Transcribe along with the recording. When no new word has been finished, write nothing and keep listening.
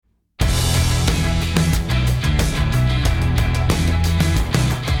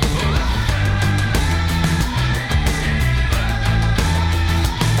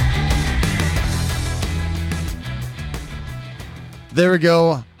There we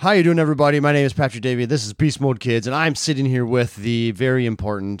go. How you doing, everybody? My name is Patrick Davey. This is Beast Mode Kids, and I'm sitting here with the very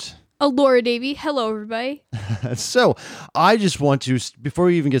important Alora Davey. Hello, everybody. So, I just want to, before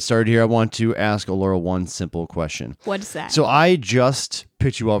we even get started here, I want to ask Alora one simple question. What is that? So, I just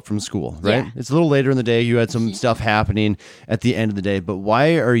picked you up from school, right? Yeah. It's a little later in the day. You had some stuff happening at the end of the day, but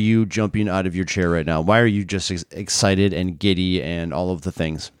why are you jumping out of your chair right now? Why are you just excited and giddy and all of the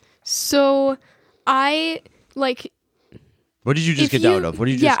things? So, What did you just get out of? What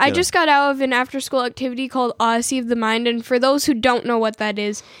did you I just got out of an after-school activity called Odyssey of the Mind, and for those who don't know what that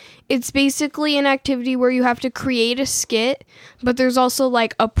is, it's basically an activity where you have to create a skit, but there's also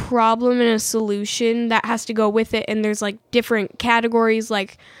like a problem and a solution that has to go with it, and there's like different categories.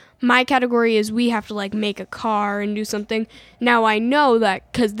 Like my category is we have to like make a car and do something. Now I know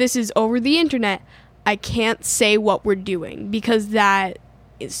that because this is over the internet, I can't say what we're doing because that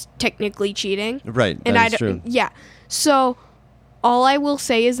is technically cheating. Right, and that's true. Yeah, so all I will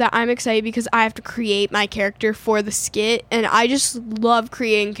say is that I'm excited because I have to create my character for the skit, and I just love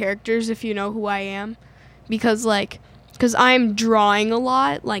creating characters, if you know who I am, because I'm drawing a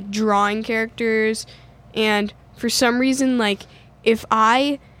lot, like drawing characters, and for some reason, like, if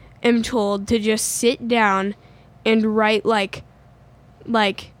I am told to just sit down and write, like,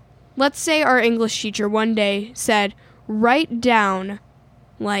 let's say our English teacher one day said, write down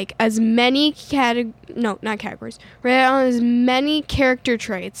like as many write down as many character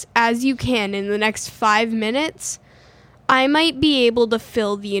traits as you can in the next 5 minutes, I might be able to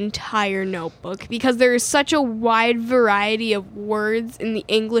fill the entire notebook because there is such a wide variety of words in the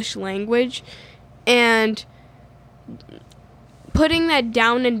English language, and putting that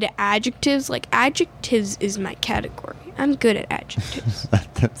down into adjectives, like adjectives is my category. I'm good at adjectives.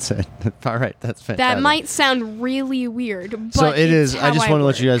 That's it. All right, that's fantastic. That might sound really weird, but so it is. I just want to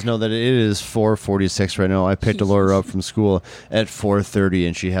let you work. guys know that it is 4:46 right now. I picked Alora up from school at 4:30,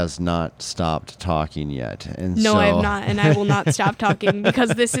 and she has not stopped talking yet. And No, so, I have not, and I will not stop talking because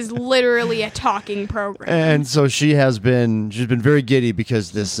this is literally a talking program. And so she's been very giddy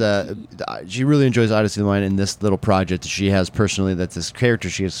because this she really enjoys Odyssey of the Mind, and this little project that she has personally, that this character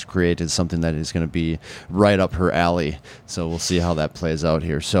she has created is something that is going to be right up her alley. So we'll see how that plays out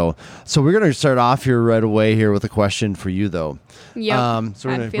here. So we're going to start off here right away here with a question for you, though. Yep. So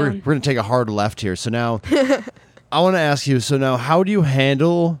we're going to take a hard left here. So now I want to ask you, so now how do you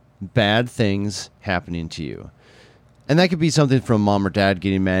handle bad things happening to you? And that could be something from mom or dad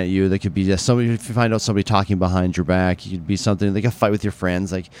getting mad at you. That could be just somebody, if you find out somebody talking behind your back. It could be something like a fight with your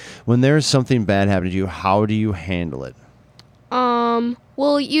friends. Like when there's something bad happening to you, how do you handle it?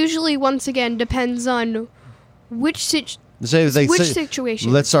 Well, usually, once again, depends on which situation.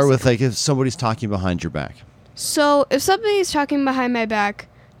 Let's start with like if somebody's talking behind your back. So if somebody's talking behind my back,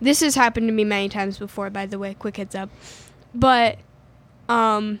 this has happened to me many times before, by the way, quick heads up. But,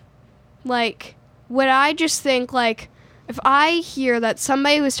 like, what I just think, like, if I hear that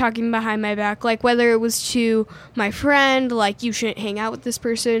somebody was talking behind my back, like whether it was to my friend, like you shouldn't hang out with this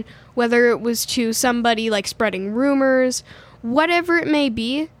person, whether it was to somebody like spreading rumors, whatever it may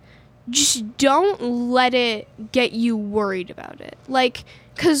be, just don't let it get you worried about it. Like,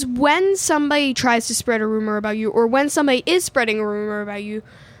 because when somebody tries to spread a rumor about you, or when somebody is spreading a rumor about you,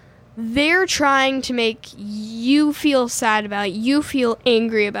 they're trying to make you feel sad about it, you feel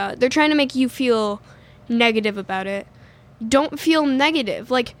angry about it. They're trying to make you feel negative about it. Don't feel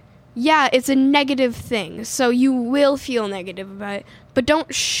negative. Like, yeah, it's a negative thing, so you will feel negative about it, but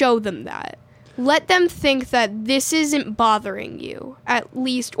don't show them that. Let them think that this isn't bothering you, at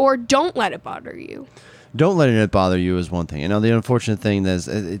least, or don't let it bother you. Don't letting it bother you is one thing. You know, the unfortunate thing is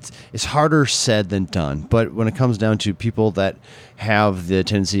it's harder said than done. But when it comes down to people that have the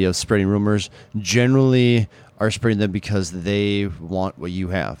tendency of spreading rumors, generally are spreading them because they want what you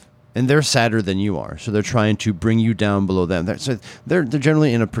have. And they're sadder than you are. So they're trying to bring you down below them. They're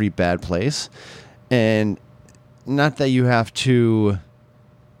generally in a pretty bad place. And not that you have to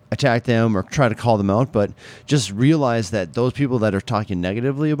attack them or try to call them out, but just realize that those people that are talking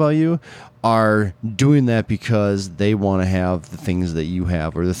negatively about you are doing that because they want to have the things that you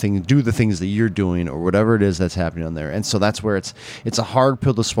have, or do the things that you're doing, or whatever it is that's happening on there. And so that's where it's a hard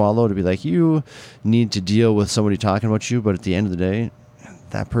pill to swallow, to be like, you need to deal with somebody talking about you, but at the end of the day,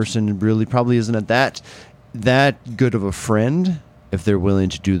 that person really probably isn't that good of a friend if they're willing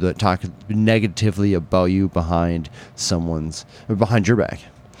to talk negatively about you behind your back.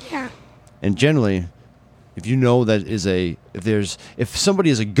 Yeah. And generally, if you know that if somebody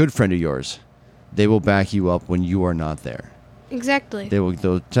is a good friend of yours, they will back you up when you are not there. Exactly.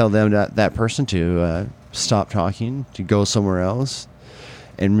 They'll tell them that person to stop talking, to go somewhere else,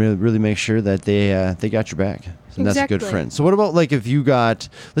 and really make sure that they got your back. and that's a good Exactly. friend. So what about like if you got,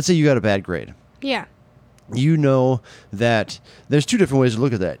 let's say you got a bad grade. Yeah. You know that there's two different ways to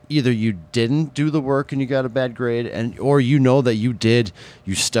look at that. Either you didn't do the work and you got a bad grade, or you know that you did,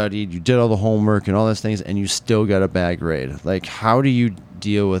 you studied, you did all the homework and all those things, and you still got a bad grade. Like, how do you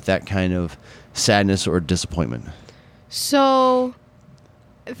deal with that kind of sadness or disappointment? So,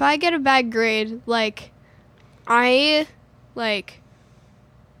 if I get a bad grade, like, I, like,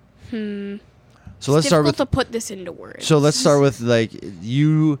 So let's start with to put this into words. So let's start with like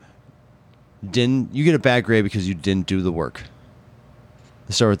you get a bad grade because you didn't do the work.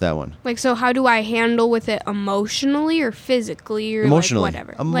 Let's start with that one. Like, so how do I handle with it emotionally or physically or Emotionally. like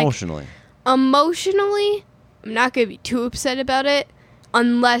whatever? Emotionally. Like, emotionally, I'm not going to be too upset about it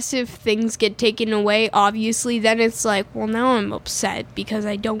unless if things get taken away. Obviously, then it's like, well, now I'm upset because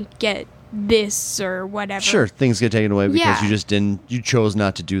I don't get this or whatever. Sure, things get taken away because Yeah. you chose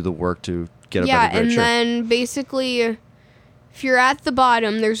not to do the work to get a Yeah, better grade. and Sure. then basically, if you're at the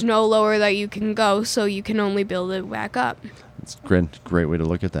bottom, there's no lower that you can go, so you can only build it back up. It's a great way to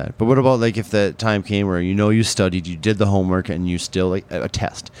look at that. But what about like if the time came where you studied, you did the homework, and you still like a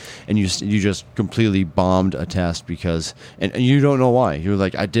test, and you just completely bombed a test because and you don't know why. You're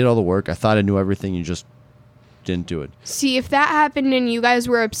like, I did all the work, I thought I knew everything, you just didn't do it. See, if that happened and you guys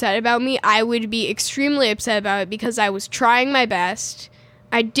were upset about me, I would be extremely upset about it because I was trying my best.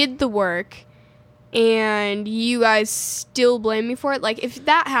 I did the work, and you guys still blame me for it. Like, if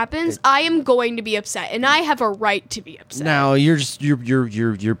that happens, I am going to be upset, and I have a right to be upset. Now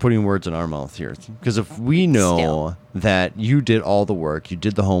you're putting words in our mouth here, because if we know Still. that you did all the work, you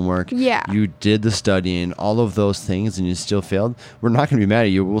did the homework, Yeah. you did the studying, all of those things, and you still failed, we're not going to be mad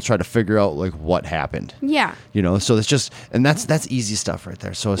at you. We'll try to figure out like what happened. Yeah. So it's just, and that's easy stuff right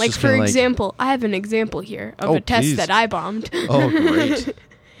there. So it's Like, just for kinda example, I have an example here of Oh, a test please. that I bombed. Oh, great.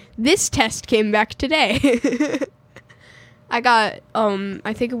 This test came back today. I got,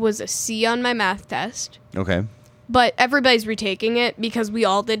 I think it was a C on my math test. Okay. But everybody's retaking it because we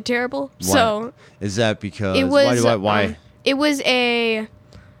all did terrible. Why? So Is that because it was why? it was a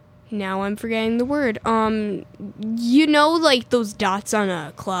now I'm forgetting the word. Like those dots on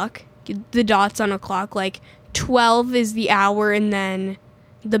a clock? The dots on a clock, like 12 is the hour and then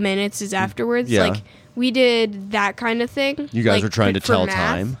the minutes is afterwards. Yeah. Like we did that kind of thing. You guys like, were trying to for tell math.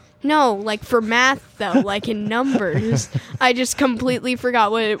 time? No, like for math though, like in numbers. I just completely forgot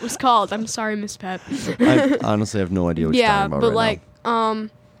what it was called. I'm sorry, Miss Pep. I honestly have no idea what you're Yeah, talking about but right like,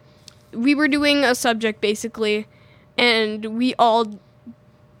 we were doing a subject basically, and we all,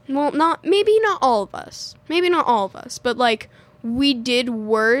 maybe not all of us, but like we did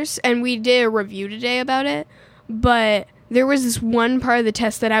worse, and we did a review today about it. But there was this one part of the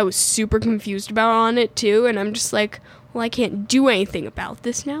test that I was super confused about on it too, and I'm just like, well, I can't do anything about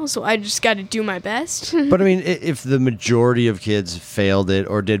this now, so I just got to do my best. now. But I mean, if the majority of kids failed it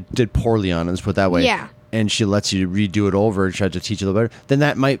or did poorly on it, let's put it that way. Yeah. And she lets you redo it over and try to teach you a little better, then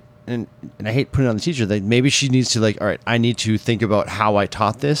that might, and I hate putting it on the teacher, that maybe she needs to like, all right, I need to think about how I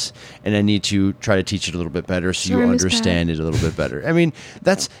taught this, and I need to try to teach it a little bit better so Sorry, you Miss understand it a little bit better. I mean,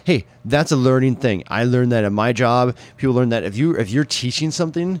 that's a learning thing. I learned that at my job. People learn that if you're teaching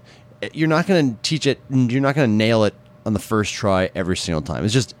something, you're not going to teach it, you're not going to nail it on the first try every single time.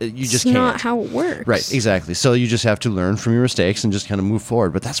 It's just you just it's can't. not how it works. Right, exactly. So you just have to learn from your mistakes and just kind of move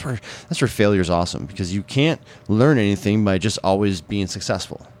forward. But that's where failure is awesome, because you can't learn anything by just always being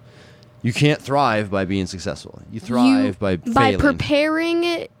successful. You can't thrive by being successful. You thrive by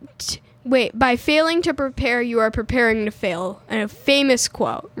failing. By failing to prepare, you are preparing to fail. And a famous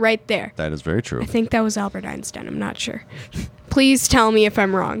quote right there. That is very true. I think that was Albert Einstein. I'm not sure. Please tell me if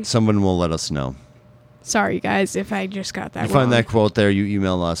I'm wrong. Someone will let us know. Sorry, guys, if I just got that You wrong. find that quote there, you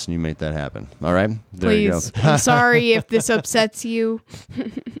email us and you make that happen. All right? There Please. you go. I'm sorry if this upsets you.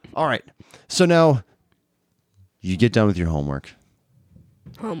 All right. So now you get done with your homework.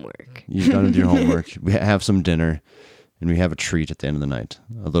 Homework. You're done with your homework. We have some dinner, and we have a treat at the end of the night.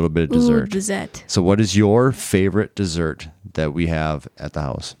 A little bit of dessert. Ooh, dessert. So what is your favorite dessert that we have at the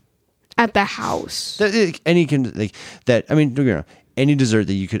house? At the house. Any dessert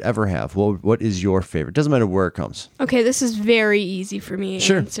that you could ever have. What is your favorite? Doesn't matter where it comes. Okay, this is very easy for me to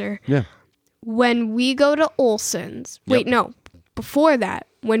Sure. answer. Yeah. When we go to Olson's, wait, no, before that,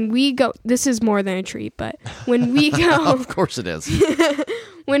 when we go, this is more than a treat, but when we go, Of course it is.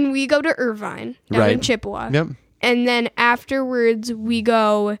 when we go to Irvine, down in Right. Chippewa, Yep. and then afterwards we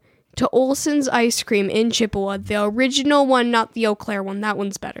go to Olson's Ice Cream in Chippewa, the original one, not the Eau Claire one, that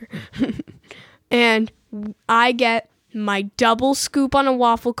one's better. And I get my double scoop on a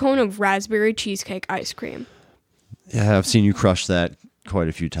waffle cone of raspberry cheesecake ice cream. Yeah, I've seen you crush that quite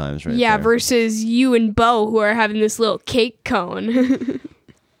a few times right Yeah, there. versus you and Bo who are having this little cake cone.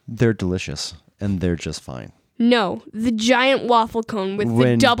 They're delicious, and they're just fine. No, the giant waffle cone with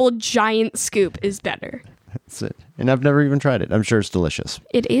the double giant scoop is better. That's it. And I've never even tried it. I'm sure it's delicious.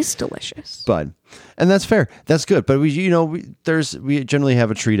 It is delicious. And that's fair. That's good. But we generally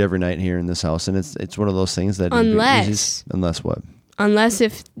have a treat every night here in this house, and it's one of those things that unless what? Unless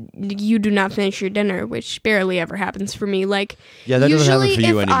if you do not finish your dinner, which barely ever happens for me. Like, yeah, that doesn't happen for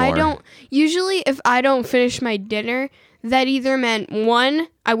you anymore. Usually if I don't finish my dinner, that either meant 1,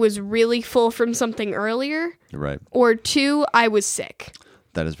 I was really full from something earlier, right, or 2, I was sick.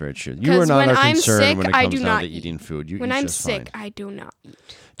 That is very true. You are not our concern when it comes down to eat. eating food. When I'm sick, I do not eat.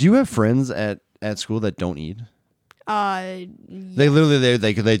 Do you have friends at school that don't eat? Yeah. They literally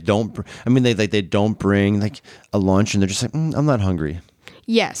they don't. I mean they don't bring like a lunch, and they're just like, I'm not hungry.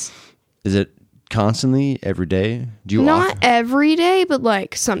 Yes. Is it constantly every day? Do you not every day, but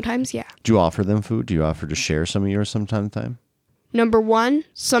like sometimes, yeah. Do you offer them food? Do you offer to share some of yours sometime? Number 1,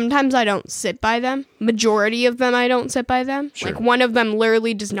 sometimes I don't sit by them. Majority of them I don't sit by them. Sure. Like one of them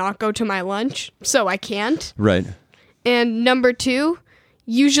literally does not go to my lunch, so I can't. Right. And number 2,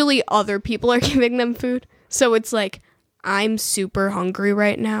 usually other people are giving them food. So it's like, I'm super hungry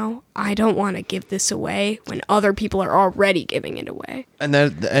right now. I don't want to give this away when other people are already giving it away. And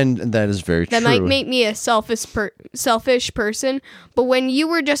that is very true. That might make me a selfish person, but when you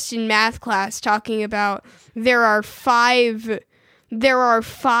were just in math class talking about there are 5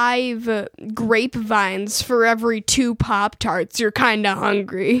 grapevines for every 2 Pop-Tarts, you're kind of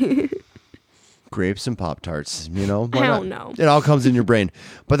hungry. Grapes and Pop-Tarts, you know? I don't know. It all comes in your brain.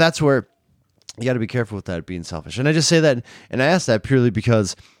 But that's where you got to be careful with that being selfish. And I just say that, and I ask that purely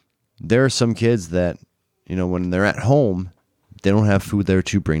because there are some kids that, you know, when they're at home, they don't have food there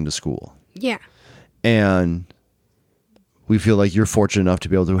to bring to school. Yeah. And we feel like you're fortunate enough to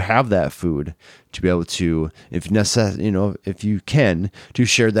be able to have that food, to be able to, if you can, to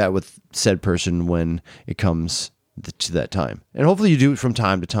share that with said person when it comes to that time. And hopefully you do it from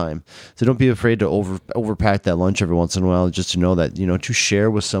time to time. So don't be afraid to overpack that lunch every once in a while, just to know that, you know, to share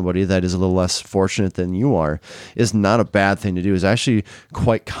with somebody that is a little less fortunate than you are is not a bad thing to do. It's actually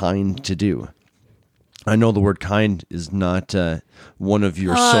quite kind to do. I know the word kind is not one of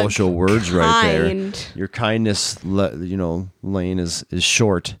your social words right there. Your kindness, lane is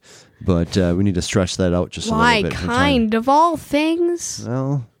short, but we need to stretch that out just a little bit. Why kind of all things?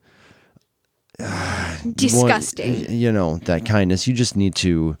 Well, disgusting. That kindness. You just need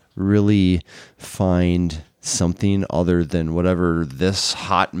to really find something other than whatever this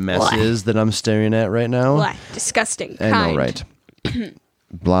hot mess is that I'm staring at right now. What? Disgusting. I know, right?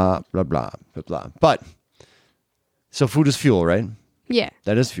 Blah, blah, blah, blah, blah. But, so food is fuel, right? Yeah.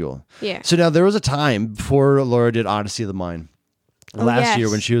 That is fuel. Yeah. So now there was a time before Laura did Odyssey of the Mind. Last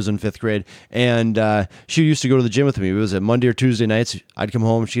year when she was in 5th grade. And she used to go to the gym with me. It was at Monday or Tuesday nights. I'd come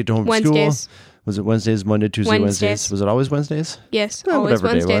home. She'd get home from school. Was it Wednesdays, Monday, Tuesday, Wednesdays? Was it always Wednesdays? Yes, always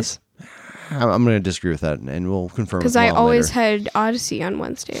Wednesdays. I'm going to disagree with that, and we'll confirm it. Because I always had Odyssey on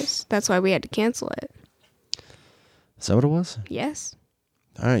Wednesdays. That's why we had to cancel it. Is that what it was? Yes.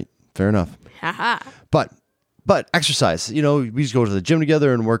 All right. Fair enough. Haha. But exercise, we just go to the gym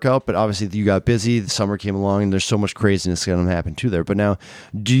together and work out, but obviously you got busy, the summer came along, and there's so much craziness going to happen too there. But now,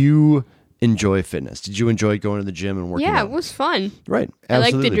 do you enjoy fitness? Did you enjoy going to the gym and working out? Yeah, it was fun. Right,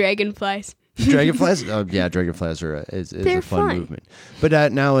 absolutely. I like the dragonflies. Dragonflies? Yeah, dragonflies are is a fun movement.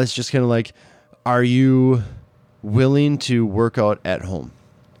 But now it's just kind of like, are you willing to work out at home?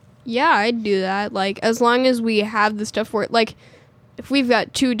 Yeah, I'd do that. Like, as long as we have the stuff for it. Like, if we've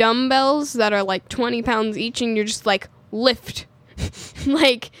got 2 dumbbells that are like 20 pounds each and you're just like, lift.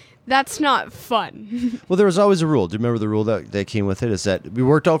 Like, that's not fun. Well, there was always a rule. Do you remember the rule that came with it? Is that we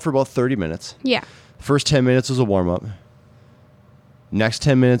worked out for about 30 minutes. Yeah. First 10 minutes was a warm-up. Next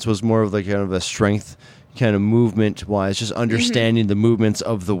 10 minutes was more of like kind of a strength kind of movement wise, just understanding the movements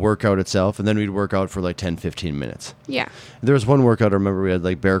of the workout itself. And then we'd work out for like 10, 15 minutes. Yeah. There was one workout, I remember we had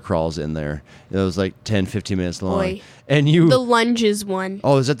like bear crawls in there. It was like 10, 15 minutes long. Boy. And the lunges one.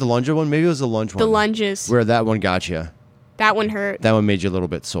 Oh, is that the lunge one? Maybe it was the lunge one. The lunges. Where that one got you. That one hurt. That one made you a little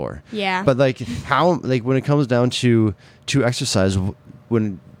bit sore. Yeah. But like when it comes down to exercise,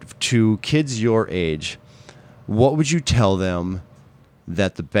 to kids your age, what would you tell them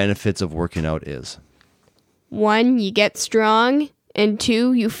that the benefits of working out is? 1, you get strong, and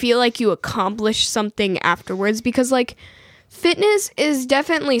 2, you feel like you accomplish something afterwards, because like fitness is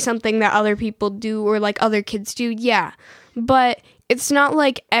definitely something that other people do or like other kids do, yeah, but it's not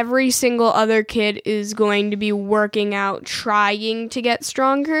like every single other kid is going to be working out trying to get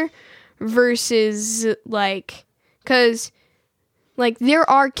stronger versus like, because like there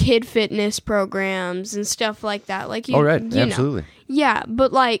are kid fitness programs and stuff like that. Like you, Oh, right. you know. Absolutely. Yeah,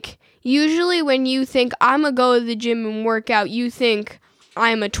 but like usually when you think I'm gonna go to the gym and work out, you think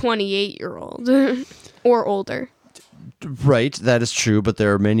I'm a 28-year-old or older. Right, that is true, but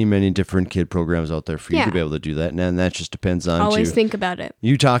there are many, many different kid programs out there for you Yeah. to be able to do that, and that just depends on Always think about it.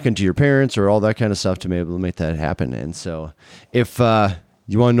 you talking to your parents or all that kind of stuff to be able to make that happen. And so if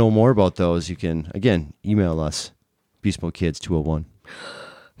you want to know more about those, you can, again, email us, beastmodekids201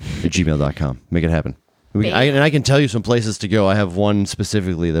 at gmail.com. Make it happen. And I can tell you some places to go. I have one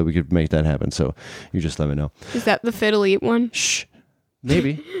specifically that we could make that happen, so you just let me know. Is that the Fiddle Eat one? Shh.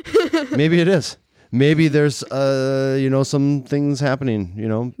 Maybe. Maybe it is. Maybe there's, some things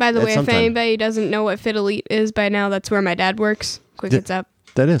happening, By the at way, some if time. anybody doesn't know what Fiddle Eat is by now, that's where my dad works. Quick heads up.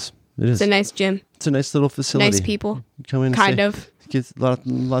 That is. It is. It's a nice gym. It's a nice little facility. Nice people. Come in and Kind stay. of. Get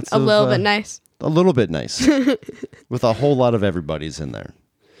lots A of... little bit nice. A little bit nice. With a whole lot of everybody's in there.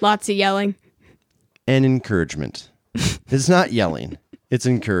 Lots of yelling. And encouragement. It's not yelling. It's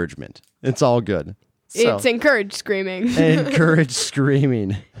encouragement. It's all good. So, It's encouraged screaming. encourage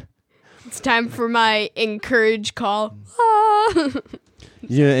screaming. It's time for my encourage call. Ah.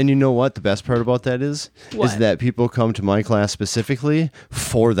 Yeah, and you know what the best part about that is? What? Is that people come to my class specifically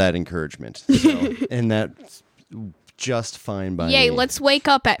for that encouragement. So, and that's just fine by Yay, me. let's wake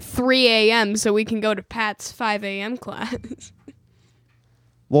up at 3 a.m. so we can go to Pat's 5 a.m. class.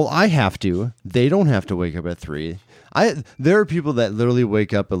 Well, I have to. They don't have to wake up at 3. There are people that literally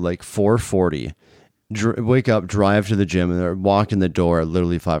wake up at like 4:40, wake up, drive to the gym, and they're walk in the door at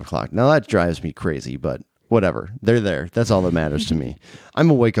literally 5 o'clock. Now that drives me crazy, but whatever. They're there. That's all that matters to me. I'm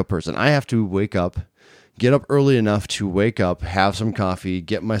a wake up person. I have to wake up, get up early enough to wake up, have some coffee,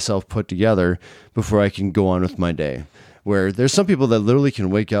 get myself put together before I can go on with my day. Where there's some people that literally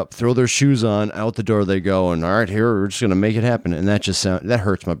can wake up, throw their shoes on, out the door they go, and all right, here we're just gonna make it happen. And that that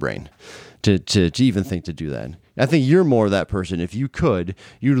hurts my brain to even think to do that. I think you're more that person. If you could,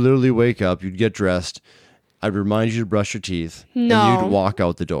 you'd literally wake up, you'd get dressed, I'd remind you to brush your teeth, No. and you'd walk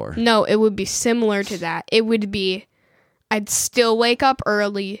out the door. No, it would be similar to that. It would be, I'd still wake up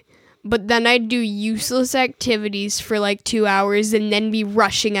early, but then I'd do useless activities for like 2 hours and then be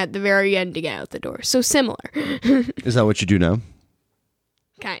rushing at the very end to get out the door. So similar. Is that what you do now?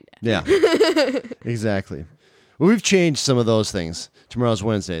 Kinda. Yeah, exactly. Well, we've changed some of those things. Tomorrow's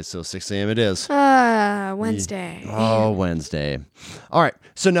Wednesday, so 6 a.m. it is. Wednesday. Oh, Wednesday. All right.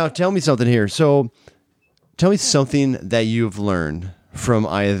 So now tell me something here. So tell me something that you've learned from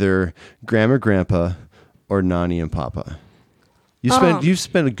either Grandma, Grandpa, or Nani and Papa. You've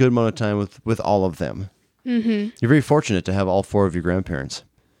spent a good amount of time with all of them. Mm-hmm. You're very fortunate to have all 4 of your grandparents.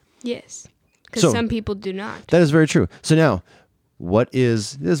 Yes. Because So- some people do not. That is very true. So now, what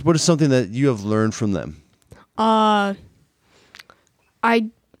is something that you have learned from them?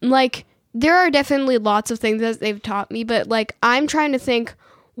 There are definitely lots of things that they've taught me, but like I'm trying to think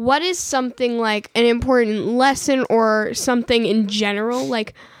what is something like an important lesson or something in general.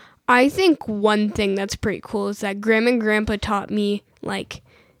 Like I think one thing that's pretty cool is that Grandma and Grandpa taught me, like,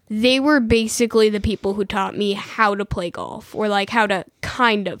 they were basically the people who taught me how to play golf or like how to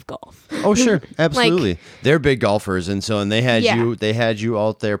kind of golf. Oh, sure. Absolutely. They're big golfers, and they had Yeah. they had you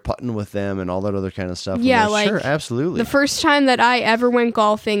out there putting with them and all that other kind of stuff. And Yeah, they're- like, sure, absolutely. The first time that I ever went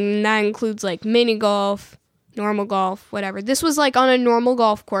golfing, and that includes like mini golf, normal golf, whatever. This was like on a normal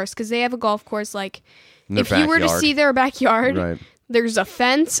golf course because they have a golf course like In their if you were to backyard. see their backyard, Right. there's a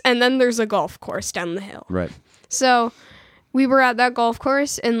fence and then there's a golf course down the hill. Right. So we were at that golf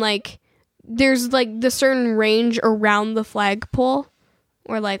course and like there's like the certain range around the flagpole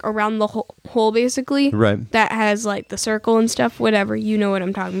or like around the hole basically. Right. That has like the circle and stuff, whatever. You know what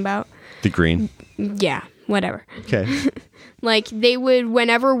I'm talking about. The green. Yeah, whatever. Okay. Like they would,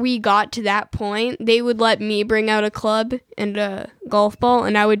 whenever we got to that point, they would let me bring out a club and a golf ball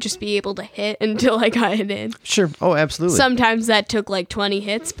and I would just be able to hit until I got it in. Sure. Oh, absolutely. Sometimes that took like 20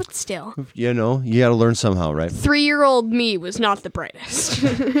 hits, but still. You know, you got to learn somehow, right? 3-year-old me was not the brightest.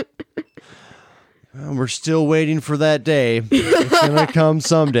 Well, we're still waiting for that day. It's going to come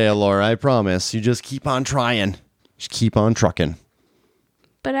someday, Laura, I promise. You just keep on trying. Just keep on trucking.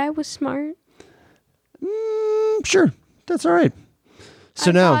 But I was smart. Sure. That's all right.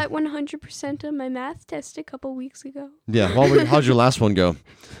 So I now, got 100% on my math test a couple weeks ago. yeah, how'd your last one go?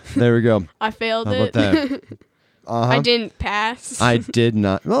 There we go. I failed How it. about that? I didn't pass. I did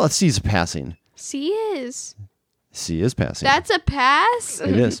not. Well, C is passing. C is. C is passing. That's a pass?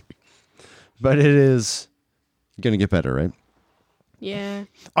 It is. But it is going to get better, right? Yeah.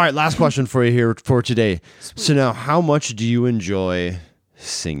 All right, last question for you here for today. So now, how much do you enjoy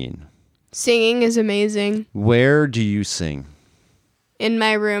singing? Singing is amazing. Where do you sing? in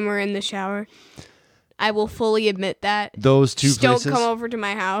my room or in the shower. I will fully admit that. Those two Just places. don't come over to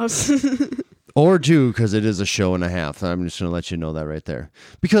my house. Or two, because it is a show and a half. I'm just going to let you know that right there.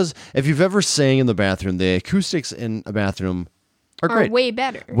 Because if you've ever sang in the bathroom, the acoustics in a bathroom are great. Way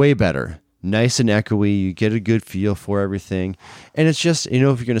better. Way better. Nice and echoey. You get a good feel for everything. And it's just, if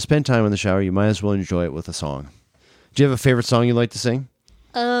you're going to spend time in the shower, you might as well enjoy it with a song. Do you have a favorite song you like to sing?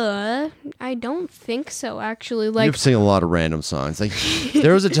 I don't think so, actually. You sing a lot of random songs. Like,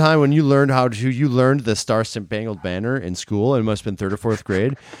 there was a time when you learned the Star Spangled Banner in school, and it must have been 3rd or 4th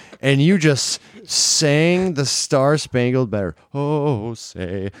grade, and you just sang the Star Spangled Banner. Oh,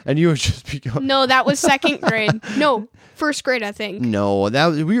 say, and you would just be going. No, that was 2nd grade. No, 1st grade, I think. No,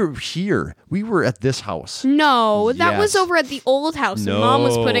 we were here. We were at this house. No, that was Yes. over at the old house. And Mom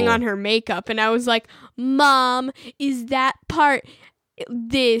was putting on her makeup, and I was like, Mom, is that part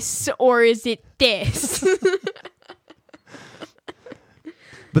this or is it this?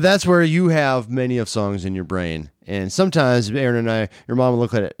 But that's where you have many of songs in your brain. And sometimes Aaron and I, your mom will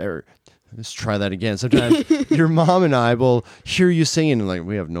look at it, or let's try that again. Sometimes your mom and I will hear you singing and like,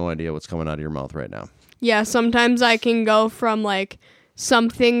 we have no idea what's coming out of your mouth right now. Yeah, sometimes I can go from like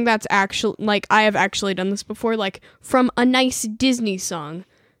something that's actually, like I have actually done this before, like from a nice Disney song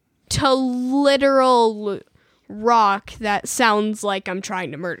to literal rock that sounds like I'm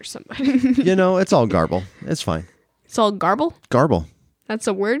trying to murder somebody. It's all garble. It's fine. It's all garble? Garble. That's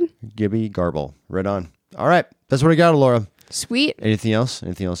a word? Gibby garble. Right on. All right. That's what I got, Laura. Sweet. Anything else?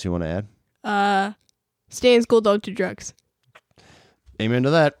 Anything else you want to add? Stay in school, don't do drugs. Amen to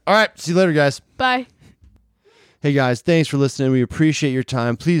that. All right. See you later, guys. Bye. Hey guys, thanks for listening. We appreciate your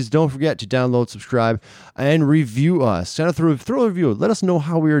time. Please don't forget to download, subscribe, and review us. Kind of throw a review. Let us know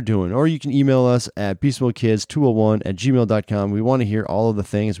how we are doing. Or you can email us at beastmodekids201@gmail.com. We want to hear all of the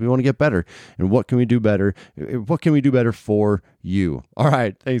things. We want to get better. And what can we do better? What can we do better for you? All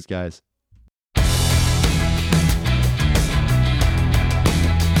right. Thanks, guys.